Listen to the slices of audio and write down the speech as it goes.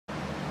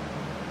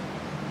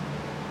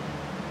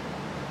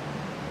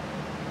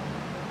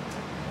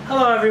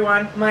Hello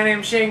everyone, my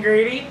name is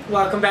Grady.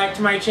 Welcome back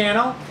to my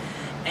channel.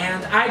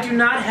 And I do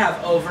not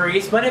have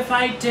ovaries, but if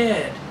I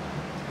did,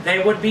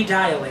 they would be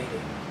dilating.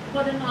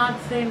 What an odd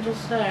thing to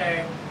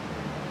say.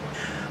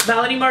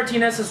 Melanie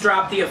Martinez has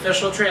dropped the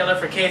official trailer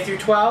for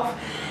K-12.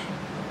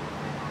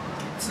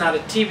 It's not a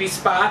TV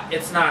spot,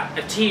 it's not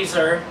a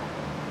teaser,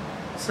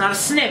 it's not a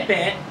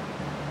snippet.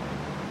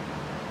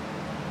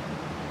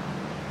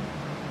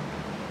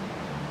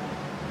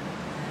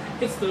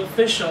 It's the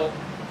official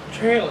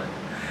trailer.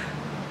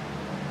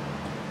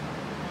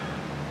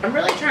 I'm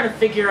really trying to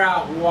figure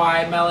out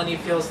why Melanie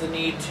feels the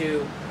need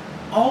to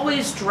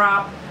always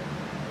drop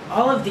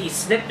all of these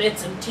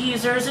snippets and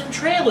teasers and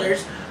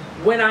trailers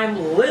when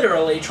I'm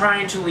literally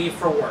trying to leave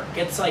for work.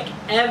 It's like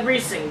every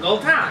single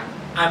time.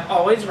 I'm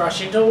always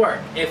rushing to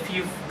work. If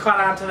you've caught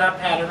on to that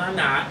pattern or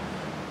not,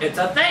 it's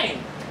a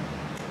thing.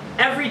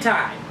 Every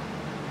time.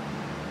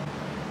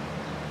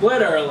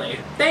 Literally.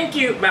 Thank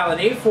you,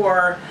 Melanie,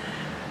 for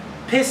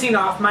pissing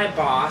off my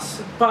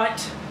boss,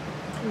 but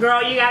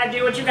girl, you gotta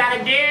do what you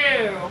gotta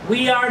do.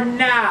 We are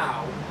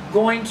now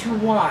going to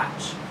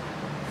watch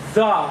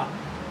the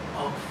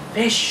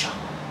official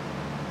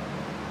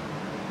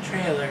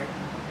trailer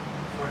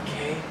for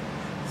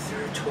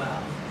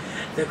K-12,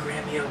 the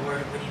Grammy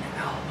Award-winning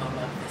album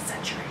of the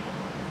century.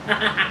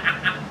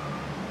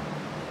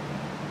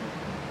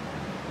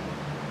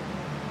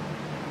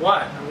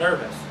 What? I'm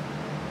nervous.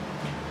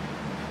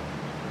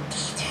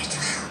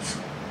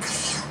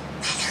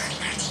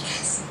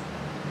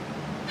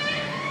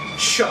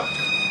 Shook.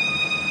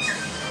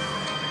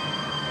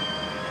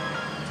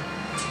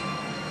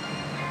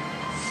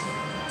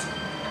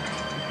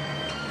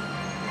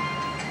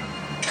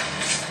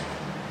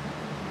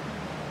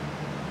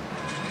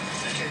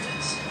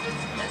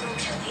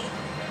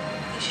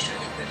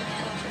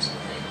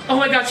 Oh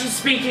my god, she's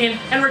speaking,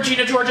 and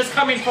Regina George is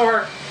coming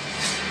for her.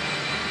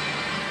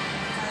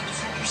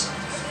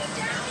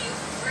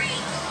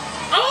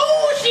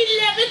 Oh, she's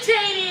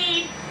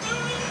levitating!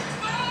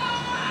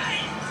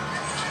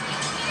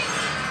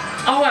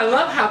 Oh, I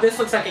love how this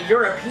looks like a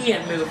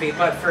European movie,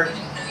 but for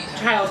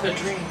childhood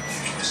dreams.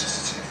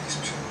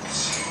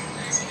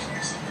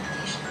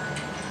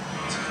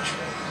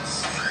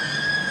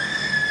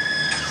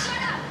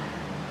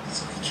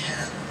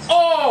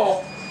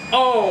 Oh!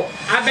 Oh,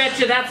 I bet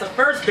you that's the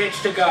first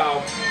bitch to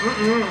go.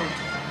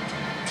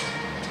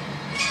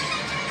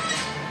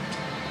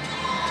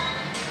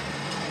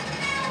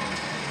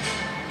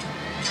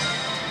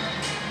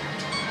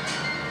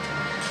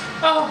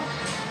 Oh.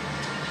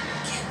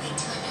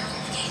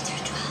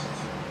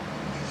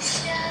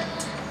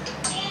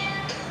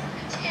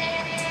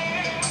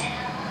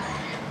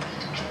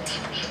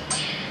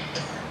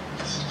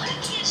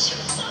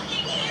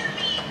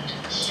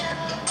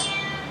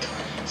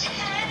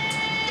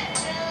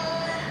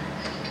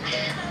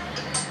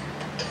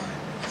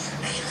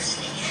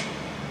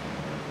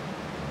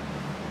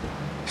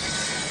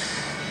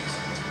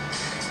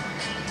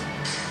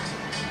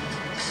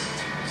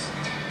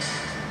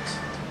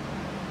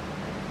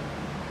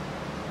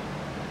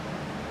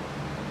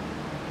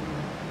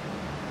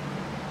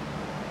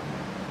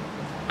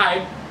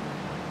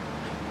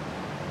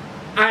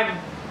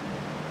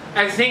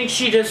 I think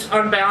she just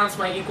unbalanced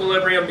my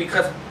equilibrium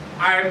because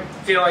I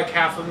feel like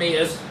half of me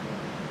is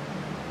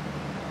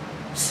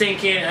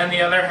sinking and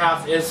the other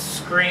half is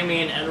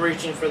screaming and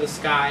reaching for the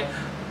sky.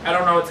 I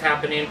don't know what's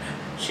happening.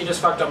 She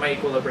just fucked up my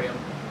equilibrium.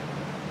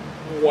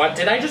 What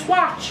did I just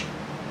watch?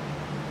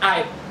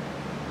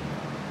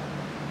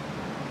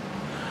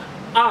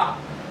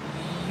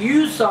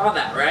 You saw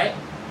that, right?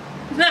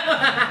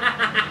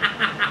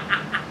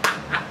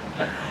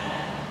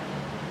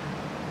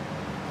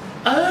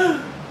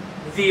 Oh.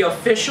 The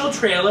official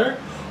trailer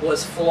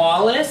was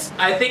flawless.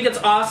 I think it's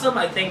awesome.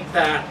 I think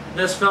that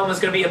this film is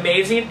going to be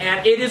amazing,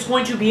 and it is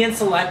going to be in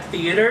select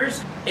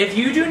theaters. If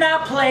you do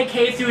not play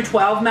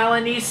K-12,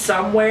 Melanie,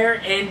 somewhere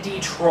in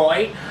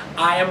Detroit,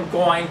 I am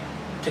going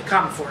to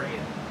come for you.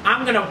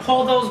 I'm going to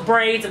pull those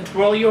braids and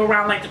twirl you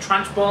around like the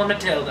Trunchbull and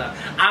Matilda.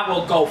 I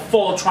will go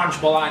full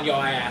Trunchbull on your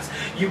ass.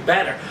 You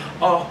better.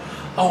 Oh,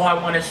 I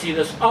want to see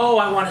this. Oh,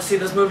 I want to see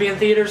this movie in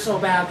theaters so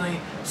badly.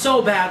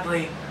 So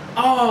badly.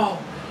 Oh,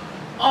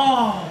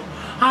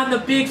 on the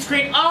big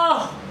screen.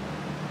 Oh,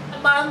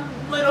 my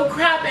little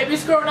crap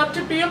baby's growing up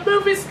to be a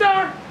movie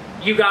star.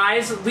 You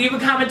guys, leave a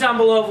comment down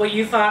below of what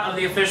you thought of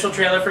the official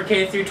trailer for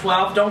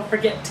K-12. Don't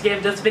forget to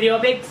give this video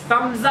a big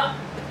thumbs up.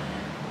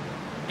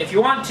 If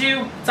you want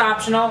to, it's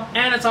optional,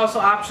 and it's also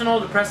optional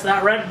to press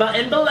that red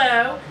button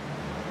below.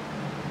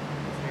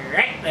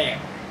 Right there.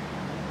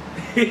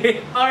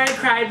 Alright,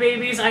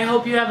 crybabies, I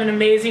hope you have an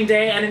amazing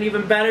day and an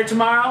even better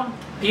tomorrow.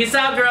 Peace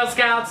out, Girl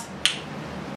Scouts.